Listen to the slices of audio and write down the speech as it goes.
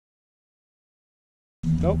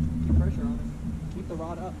Nope. Keep pressure on it. Keep the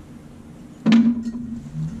rod up.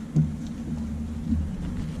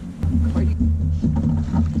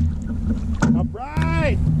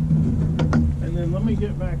 Upright! And then let me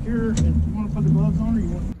get back here. And you want to put the gloves on or you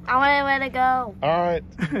want? I want to let it go. All right.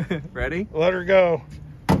 Ready? Let her go.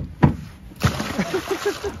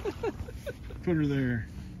 Put her there.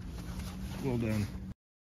 Well done.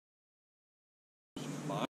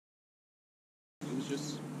 It was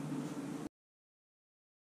just...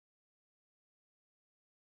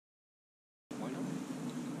 Why not?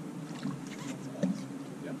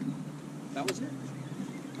 Yep. That was it.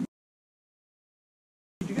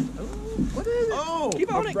 Did you get... Oh, what is it? Oh!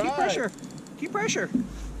 Keep on it. Right. Keep pressure. Keep pressure.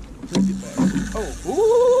 Oh!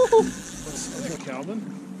 Ooh! Calvin.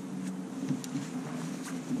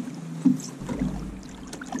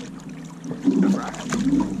 Right.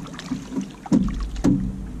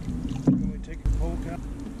 Can we take a pole count?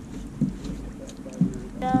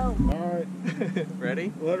 No. All right. Ready?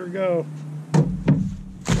 Let her go.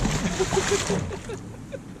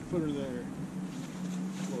 Put her there.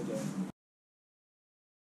 Well done.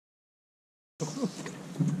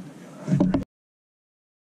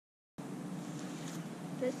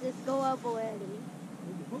 Let's just go up already.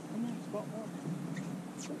 Come on, spot one.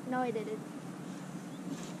 No, I didn't.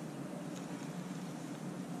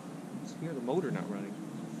 Just hear the motor not running.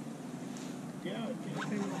 Yeah, I can't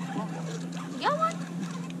think of the spot one. You got one?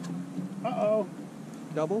 Uh-oh.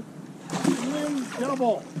 Double? Twin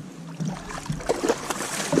double.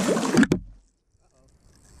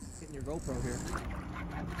 Hitting your GoPro here.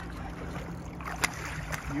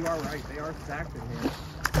 You are right. They are stacked in here.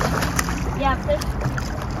 Yeah,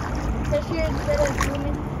 fish here instead of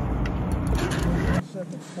swimming.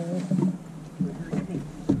 Second pole.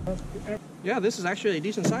 Yeah, this is actually a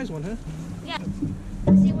decent sized one, huh? Yeah.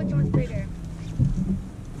 Let's see which one's bigger.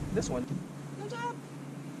 This one. Good job.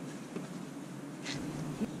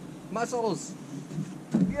 Muscles.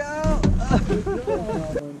 Go.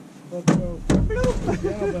 Let's go.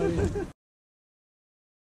 Yeah, buddy.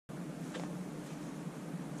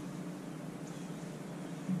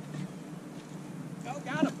 Oh,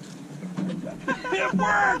 got him. It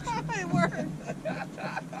worked! It worked.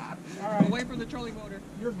 All right. Away from the trolling motor.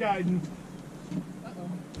 You're guiding.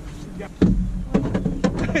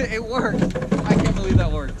 It worked. I can't believe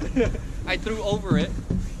that worked. I threw over it.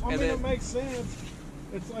 I mean, And then- it makes sense.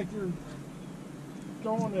 It's like you're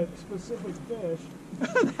going at specific fish.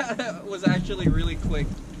 That was actually really quick.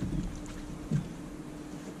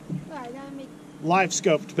 Alright, now make. Live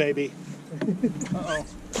scoped, baby. Uh-oh.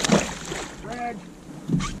 Drag.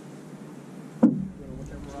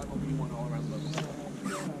 Whichever rod will be one